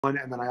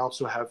and then I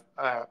also have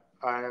a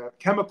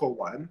chemical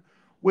one,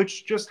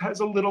 which just has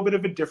a little bit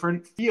of a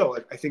different feel.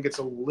 I think it's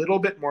a little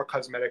bit more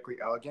cosmetically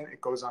elegant. It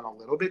goes on a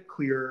little bit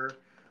clearer.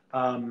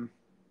 You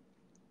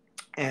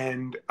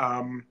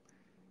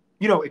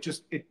know,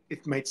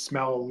 it might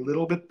smell a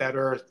little bit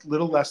better, a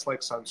little less like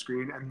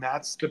sunscreen, and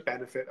that's the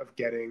benefit of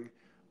getting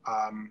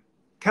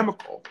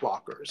chemical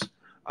blockers.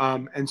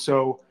 And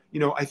so, you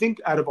know, I think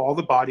out of all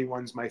the body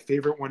ones, my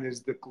favorite one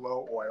is the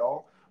Glow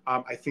Oil.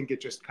 I think it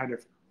just kind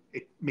of,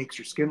 it makes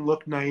your skin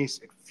look nice.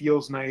 It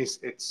feels nice.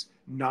 It's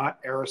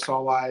not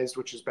aerosolized,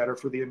 which is better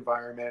for the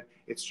environment.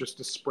 It's just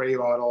a spray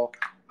bottle.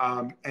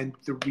 And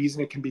the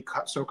reason it can be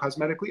so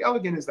cosmetically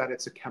elegant is that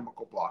it's a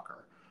chemical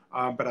blocker.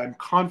 But I'm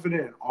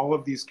confident in all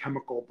of these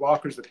chemical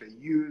blockers that they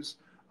use,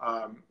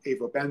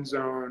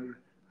 avobenzone,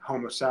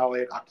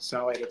 homosalate,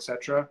 octisalate,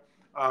 etc.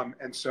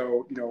 And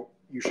so, you know,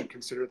 you should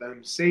consider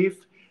them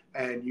safe,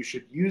 and you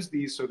should use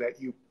these so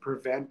that you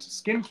prevent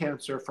skin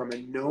cancer from a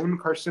known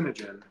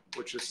carcinogen,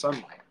 which is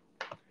sunlight.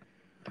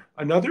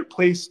 Another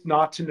place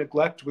not to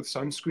neglect with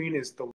sunscreen is the